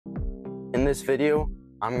In this video,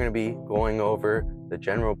 I'm going to be going over the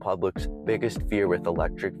general public's biggest fear with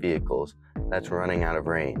electric vehicles, that's running out of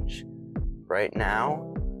range. Right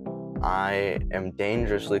now, I am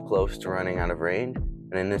dangerously close to running out of range,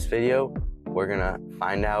 and in this video, we're going to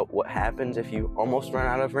find out what happens if you almost run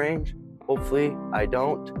out of range. Hopefully, I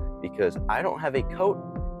don't, because I don't have a coat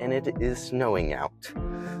and it is snowing out.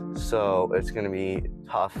 So it's going to be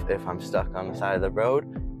tough if I'm stuck on the side of the road.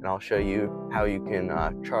 And I'll show you how you can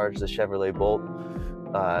charge the Chevrolet Bolt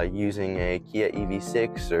using a Kia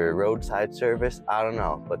EV6 or roadside service. I don't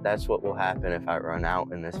know, but that's what will happen if I run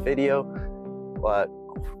out in this video. But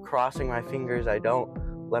crossing my fingers I don't.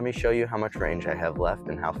 Let me show you how much range I have left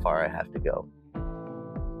and how far I have to go.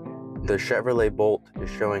 The Chevrolet Bolt is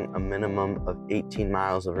showing a minimum of 18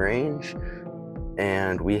 miles of range,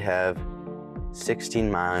 and we have 16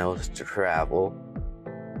 miles to travel.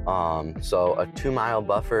 So a 2-mile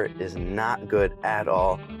buffer is not good at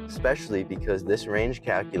all, especially because this range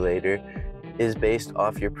calculator is based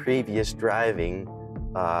off your previous driving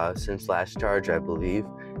since last charge, I believe.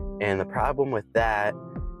 And the problem with that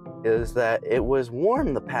is that it was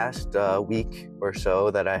warm the past week or so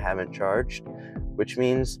that I haven't charged, which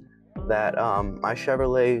means that my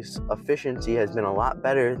Chevrolet's efficiency has been a lot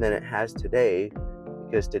better than it has today,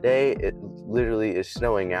 because today it literally is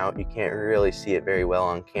snowing out. You can't really see it very well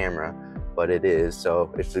on camera, but it is.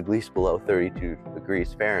 So it's at least below 32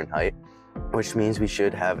 degrees Fahrenheit, which means we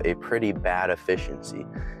should have a pretty bad efficiency.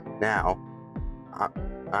 Now,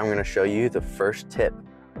 I'm going to show you the first tip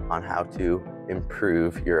on how to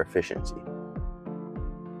improve your efficiency.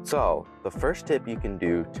 So the first tip you can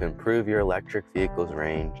do to improve your electric vehicle's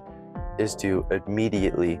range is to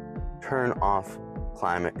immediately turn off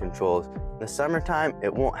climate controls. In the summertime,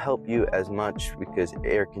 it won't help you as much because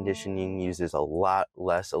air conditioning uses a lot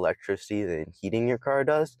less electricity than heating your car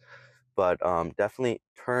does, but definitely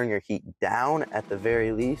turn your heat down at the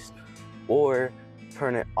very least, or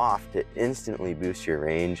turn it off to instantly boost your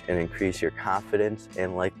range and increase your confidence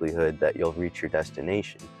and likelihood that you'll reach your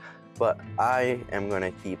destination. But I am going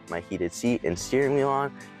to keep my heated seat and steering wheel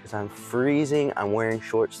on because I'm freezing. I'm wearing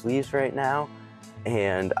short sleeves right now,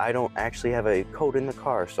 and I don't actually have a coat in the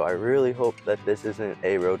car, so I really hope that this isn't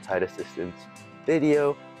a roadside assistance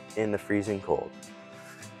video in the freezing cold.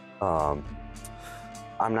 I'm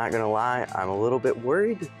not gonna lie, I'm a little bit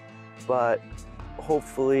worried, but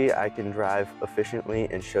hopefully I can drive efficiently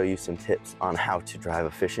and show you some tips on how to drive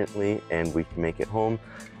efficiently and we can make it home.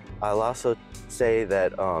 I'll also say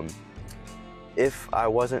that if I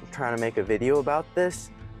wasn't trying to make a video about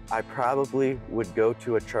this, I probably would go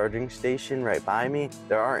to a charging station right by me.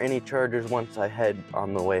 There aren't any chargers once I head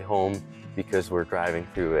on the way home because we're driving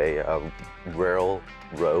through a rural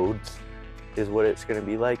roads is what it's gonna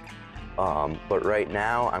be like. But right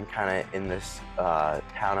now I'm kind of in this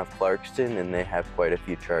town of Clarkston, and they have quite a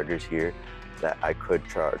few chargers here that I could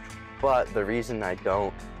charge. But the reason I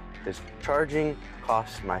don't is charging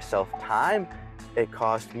costs myself time, it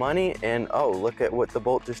costs money, and oh, look at what the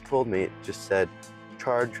Bolt just told me. It just said,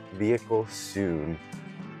 charge vehicle soon.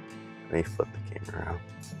 Let me flip the camera around.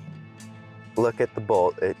 Look at the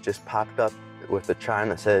Bolt. It just popped up with a chime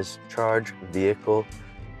that says charge vehicle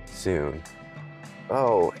soon.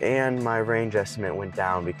 Oh, and my range estimate went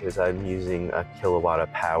down because I'm using a kilowatt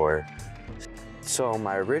of power. So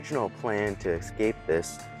my original plan to escape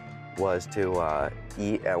this was to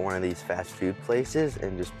eat at one of these fast food places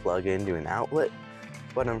and just plug into an outlet.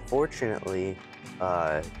 But unfortunately,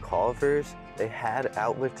 Culver's, they had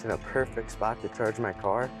outlets in a perfect spot to charge my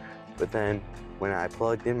car, but then when I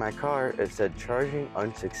plugged in my car, it said charging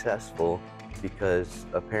unsuccessful because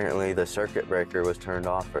apparently the circuit breaker was turned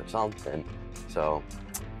off or something. So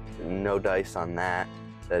no dice on that.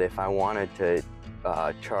 That if I wanted to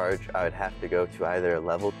charge, I would have to go to either a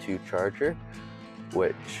level 2 charger,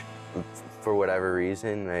 which for whatever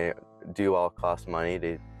reason, they do all cost money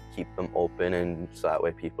to keep them open, and so that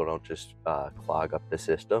way people don't just clog up the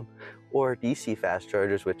system, or DC fast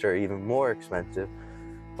chargers, which are even more expensive,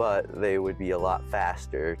 but they would be a lot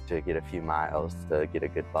faster to get a few miles to get a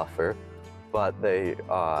good buffer, but they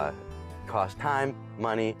cost time,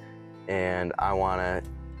 money, and I want to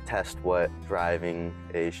test what driving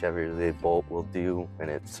a Chevrolet Bolt will do when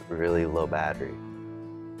it's really low battery.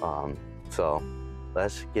 So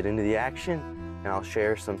let's get into the action, and I'll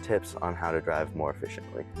share some tips on how to drive more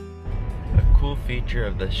efficiently. A cool feature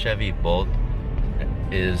of the Chevy Bolt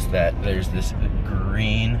is that there's this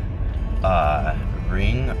green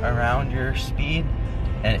ring around your speed,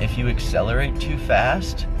 and if you accelerate too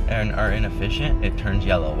fast and are inefficient, it turns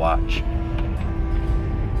yellow. Watch.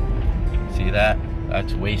 See that?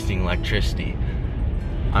 That's wasting electricity.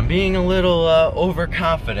 I'm being a little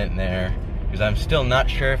overconfident there, because I'm still not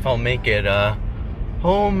sure if I'll make it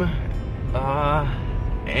home,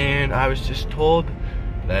 and I was just told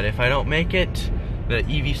that if I don't make it, the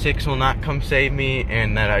EV6 will not come save me,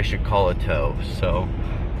 and that I should call a tow. So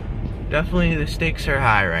definitely the stakes are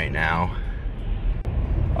high right now.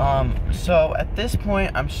 So at this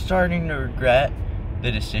point, I'm starting to regret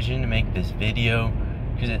the decision to make this video,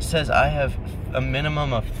 because it says I have a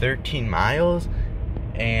minimum of 13 miles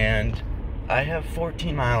and I have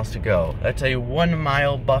 14 miles to go. That's a 1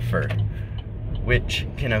 mile buffer, which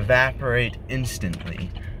can evaporate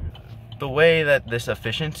instantly. The way that this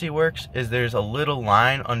efficiency works is there's a little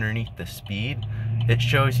line underneath the speed. It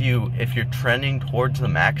shows you if you're trending towards the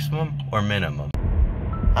maximum or minimum.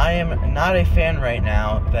 I am not a fan right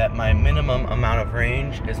now that my minimum amount of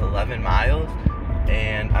range is 11 miles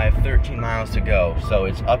and I have 13 miles to go, so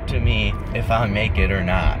it's up to me if I make it or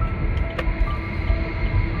not.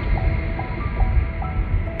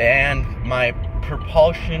 And my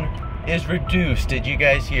propulsion is reduced. Did you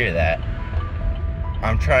guys hear that?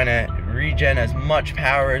 I'm trying to regen as much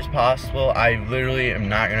power as possible. I literally am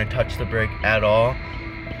not going to touch the brake at all.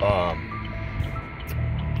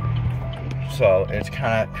 So it's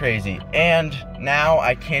kind of crazy. And now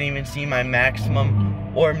I can't even see my maximum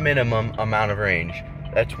or minimum amount of range.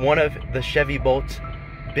 That's one of the Chevy Bolt's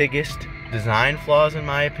biggest design flaws, in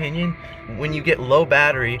my opinion. When you get low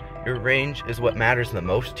battery, your range is what matters the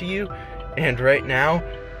most to you. And right now,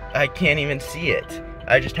 I can't even see it.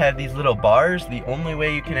 I just have these little bars. The only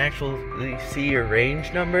way you can actually see your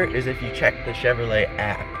range number is if you check the Chevrolet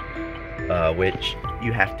app, which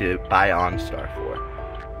you have to buy OnStar for.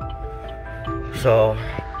 So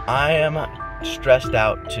I am stressed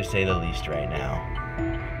out, to say the least, right now.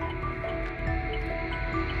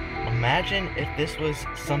 Imagine if this was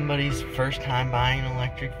somebody's first time buying an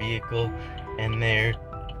electric vehicle and they're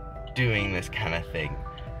doing this kind of thing.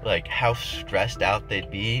 Like how stressed out they'd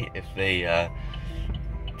be if they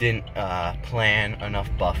didn't plan enough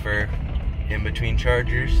buffer in between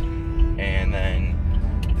chargers, and then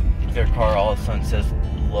their car all of a sudden says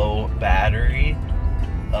low battery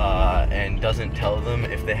and doesn't tell them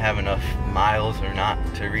if they have enough miles or not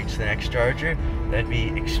to reach the next charger. That'd be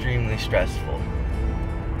extremely stressful.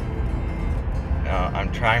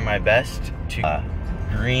 I'm trying my best to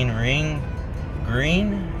green ring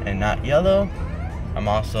green and not yellow. I'm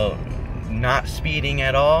also not speeding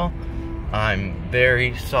at all. I'm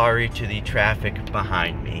very sorry to the traffic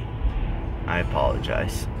behind me. I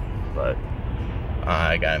apologize, but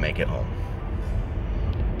I gotta make it home.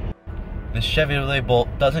 The Chevrolet Bolt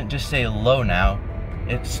doesn't just say low now,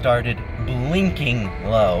 it started blinking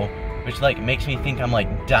low, which like makes me think I'm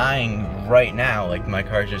like dying right now, like my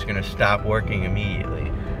car's just gonna stop working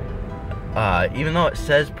immediately. Even though it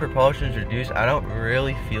says propulsion's reduced, I don't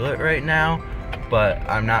really feel it right now, but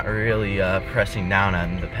I'm not really pressing down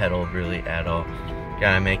on the pedal really at all.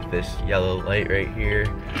 Gotta make this yellow light right here,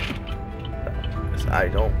 because I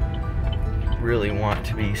don't really want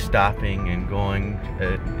to be stopping and going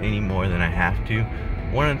any more than I have to.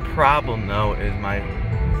 One problem though is my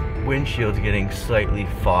windshield's getting slightly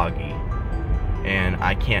foggy, and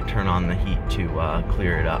I can't turn on the heat to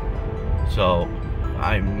clear it up. So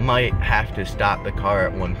I might have to stop the car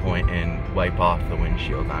at one point and wipe off the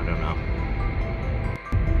windshield, I don't know.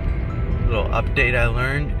 Little update I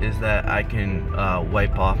learned is that I can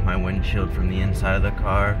wipe off my windshield from the inside of the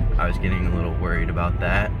car. I was getting a little worried about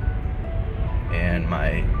that. And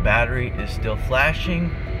my battery is still flashing.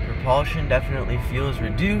 Propulsion definitely feels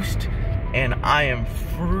reduced. And I am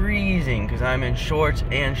freezing because I'm in shorts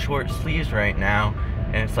and short sleeves right now.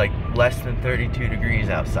 And it's like less than 32 degrees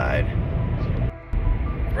outside.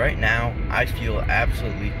 Right now, I feel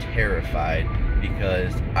absolutely terrified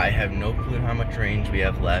because I have no clue how much range we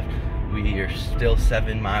have left. We are still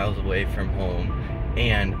 7 miles away from home,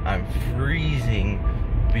 and I'm freezing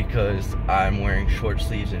because I'm wearing short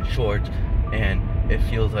sleeves and shorts, and it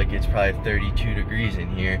feels like it's probably 32 degrees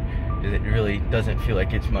in here. It really doesn't feel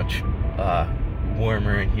like it's much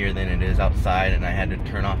warmer in here than it is outside, and I had to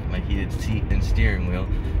turn off my heated seat and steering wheel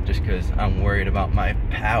just because I'm worried about my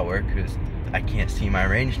power, because I can't see my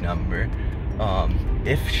range number.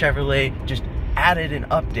 If Chevrolet just added an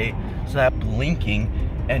update so that blinking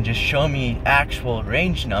and just show me actual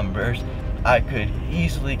range numbers, I could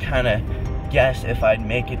easily kind of guess if I'd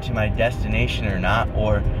make it to my destination or not,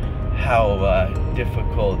 or how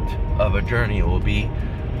difficult of a journey it will be.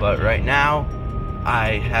 But right now,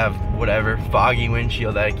 I have whatever foggy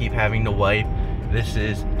windshield that I keep having to wipe. This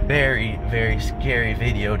is very, very scary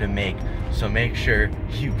video to make, so make sure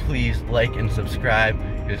you please like and subscribe,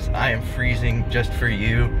 because I am freezing just for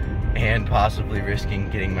you, and possibly risking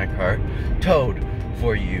getting my car towed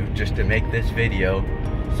for you just to make this video.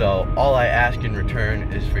 So all I ask in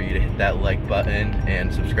return is for you to hit that like button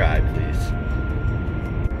and subscribe, please.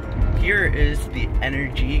 Here is the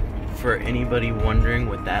Energy for anybody wondering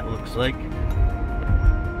what that looks like.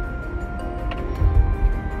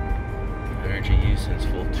 Energy use since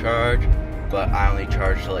full charge, but I only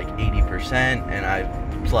charged to like 80%, and I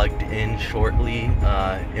plugged in shortly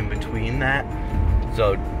in between that.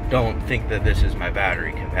 So don't think that this is my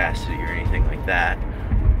battery capacity or anything like that.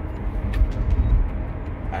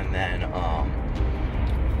 And then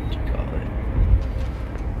what do you call it?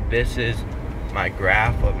 This is my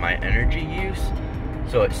graph of my energy use.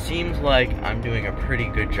 So it seems like I'm doing a pretty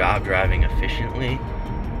good job driving efficiently,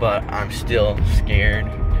 but I'm still scared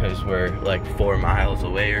because we're like 4 miles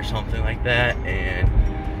away or something like that, and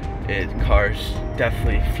cars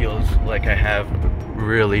definitely feels like I have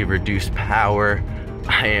really reduced power.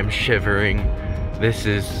 I am shivering. This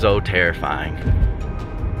is so terrifying.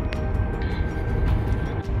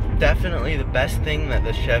 Definitely the best thing that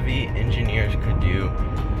the Chevy engineers could do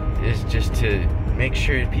is just to make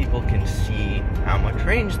sure people can see how much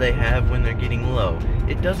range they have when they're getting low.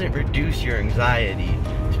 It doesn't reduce your anxiety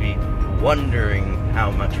to be wondering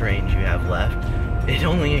how much range you have left. It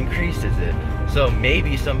only increases it. So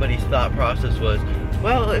maybe somebody's thought process was,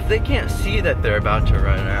 well, if they can't see that they're about to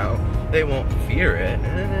run out, they won't fear it.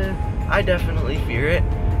 I definitely fear it,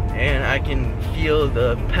 and I can feel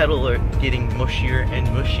the pedal getting mushier and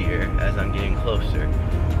mushier as I'm getting closer.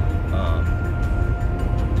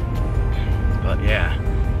 But yeah,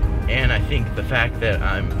 and I think the fact that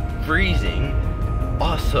I'm freezing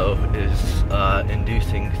also is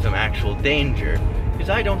inducing some actual danger, because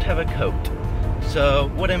I don't have a coat. So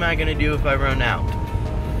what am I gonna do if I run out?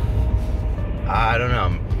 I don't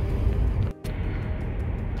know.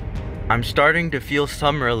 I'm starting to feel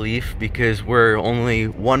some relief because we're only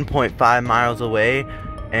 1.5 miles away,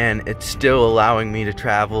 and it's still allowing me to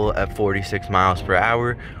travel at 46 miles per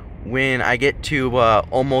hour. When I get to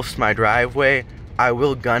almost my driveway, I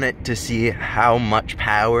will gun it to see how much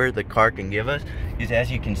power the car can give us, because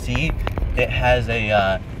as you can see, it has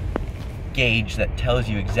a gauge that tells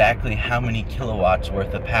you exactly how many kilowatts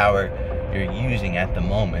worth of power you're using at the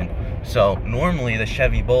moment. So normally the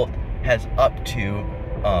Chevy Bolt has up to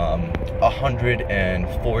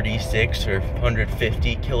 146 or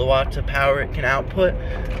 150 kilowatts of power it can output.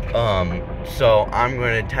 So I'm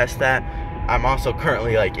going to test that. I'm also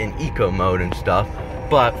currently like in eco mode and stuff,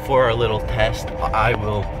 but for a little test I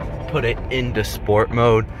will put it into sport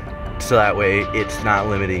mode, so that way it's not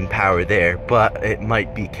limiting power there, but it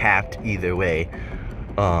might be capped either way.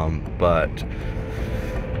 But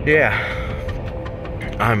yeah,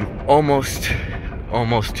 I'm almost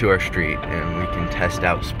to our street, and we can test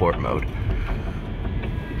out sport mode.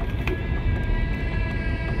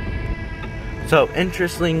 So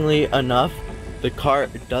interestingly enough, the car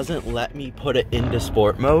doesn't let me put it into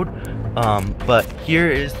sport mode, but here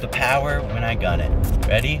is the power when I gun it.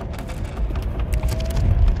 Ready?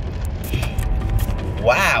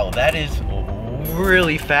 Wow, that is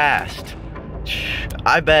really fast.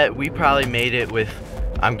 I bet we probably made it with,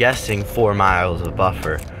 I'm guessing, 4 miles of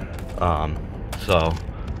buffer. So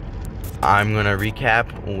I'm gonna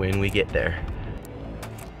recap when we get there.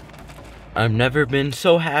 I've never been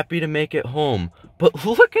so happy to make it home, but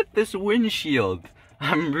look at this windshield.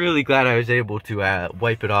 I'm really glad I was able to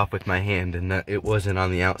wipe it off with my hand and that it wasn't on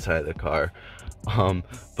the outside of the car.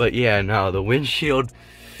 But yeah, no, the windshield,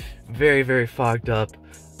 very, very fogged up.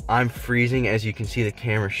 I'm freezing, as you can see the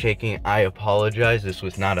camera shaking. I apologize, this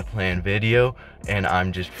was not a planned video, and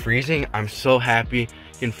I'm just freezing. I'm so happy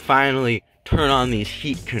I can finally turn on these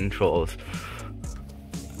heat controls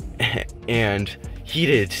and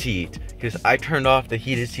heated seat, because I turned off the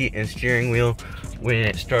heated seat and steering wheel when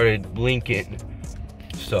it started blinking.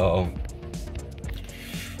 So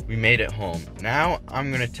we made it home. Now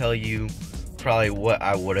I'm gonna tell you probably what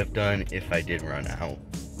I would have done if I did run out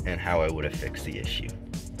and how I would have fixed the issue.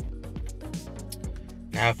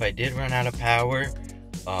 Now if I did run out of power,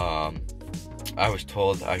 I was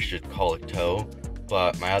told I should call a tow,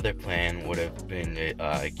 but my other plan would have been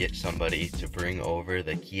to get somebody to bring over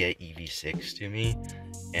the Kia EV6 to me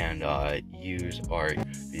and use our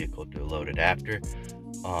vehicle to load adapter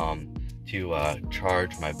to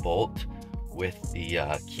charge my Bolt with the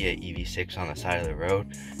Kia EV6 on the side of the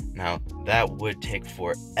road. Now that would take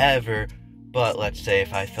forever, but let's say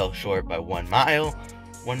if I fell short by 1 mile,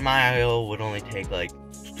 1 mile would only take like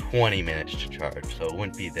 20 minutes to charge, so it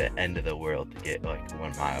wouldn't be the end of the world to get like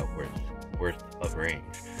 1 mile worth of range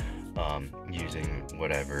using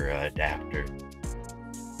whatever adapter.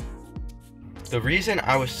 the reason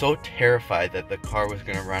I was so terrified that the car was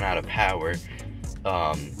gonna run out of power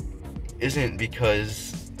isn't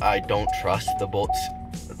because I don't trust the Bolt's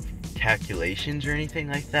calculations or anything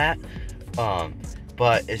like that,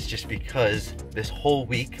 but it's just because this whole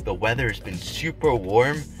week the weather has been super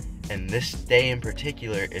warm, and this day in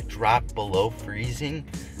particular it dropped below freezing,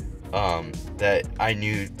 that I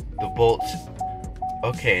knew the Bolt's,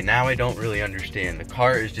 okay, now I don't really understand. The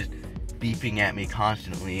car is just beeping at me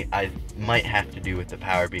constantly. I might have to do with the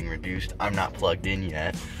power being reduced. I'm not plugged in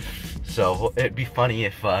yet. So it'd be funny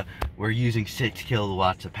if we're using 6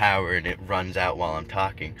 kilowatts of power and it runs out while I'm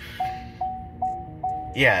talking.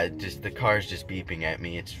 Yeah, just the car's just beeping at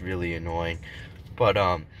me. It's really annoying. But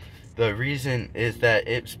the reason is that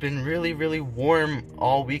it's been really, really warm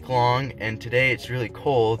all week long, and today it's really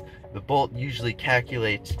cold. The Bolt usually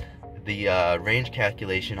calculates the range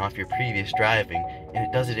calculation off your previous driving, and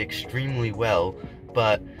it does it extremely well.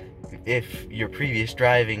 But if your previous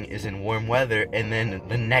driving is in warm weather and then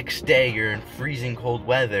the next day you're in freezing cold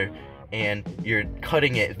weather and you're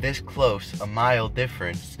cutting it this close, a mile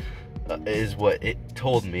difference is what it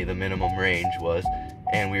told me the minimum range was,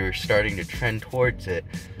 and we were starting to trend towards it,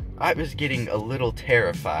 I was getting a little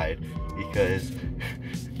terrified because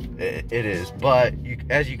it is. But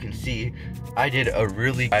as you can see, I did a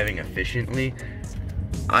really driving efficiently.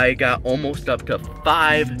 I got almost up to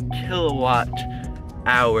 5 kilowatt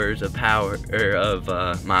hours of power, or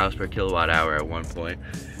of miles per kilowatt hour at one point.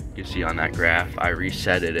 You can see on that graph, I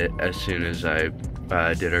reset it as soon as I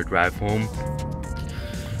did our drive home.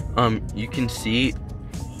 You can see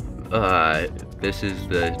this is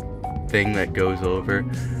the thing that goes over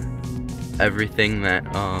everything that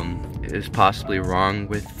is possibly wrong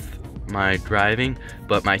with my driving,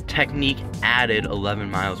 but my technique added 11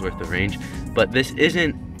 miles worth of range. But this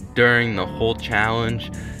isn't during the whole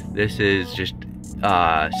challenge, this is just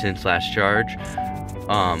since last charge,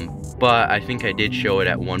 but I think I did show it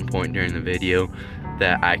at one point during the video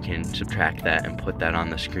that I can subtract that and put that on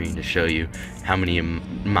the screen to show you how many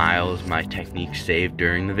miles my technique saved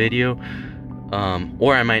during the video,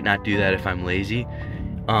 or I might not do that if I'm lazy.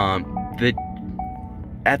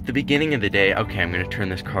 At the beginning of the day, okay, I'm gonna turn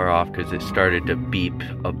this car off because it started to beep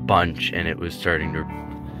a bunch and it was starting to,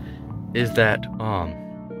 is that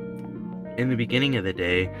in the beginning of the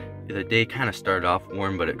day kind of started off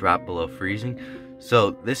warm, but it dropped below freezing.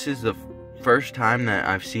 So this is the first time that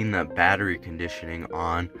I've seen the battery conditioning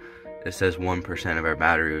on. It says 1% of our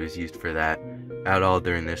battery was used for that at all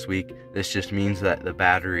during this week. This just means that the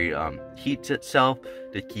battery heats itself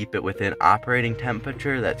to keep it within operating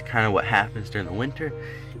temperature. That's kind of what happens during the winter,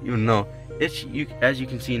 even though it's, as you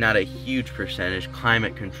can see, not a huge percentage.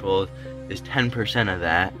 Climate controlled is 10% of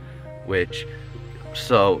that, which,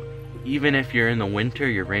 so even if you're in the winter,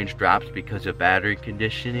 your range drops because of battery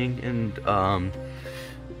conditioning and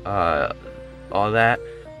all that,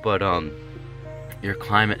 but your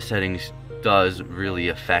climate settings does really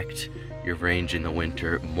affect your range in the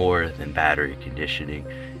winter more than battery conditioning,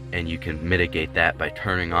 and you can mitigate that by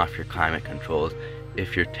turning off your climate controls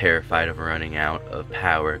if you're terrified of running out of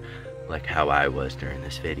power, like how I was during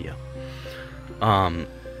this video.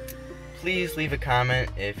 Please leave a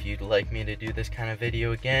comment if you'd like me to do this kind of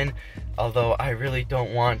video again, although I really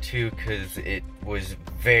don't want to because it was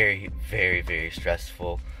very, very, very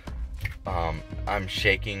stressful. I'm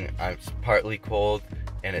shaking. I'm partly cold,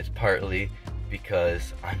 and it's partly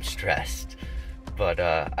because I'm stressed. But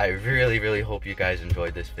I really, really hope you guys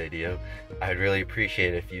enjoyed this video. I'd really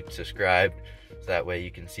appreciate it if you'd subscribe, so that way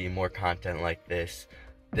you can see more content like this.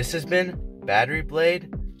 This has been Battery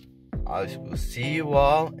Blade. I will see you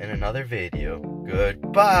all in another video.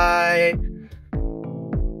 Goodbye!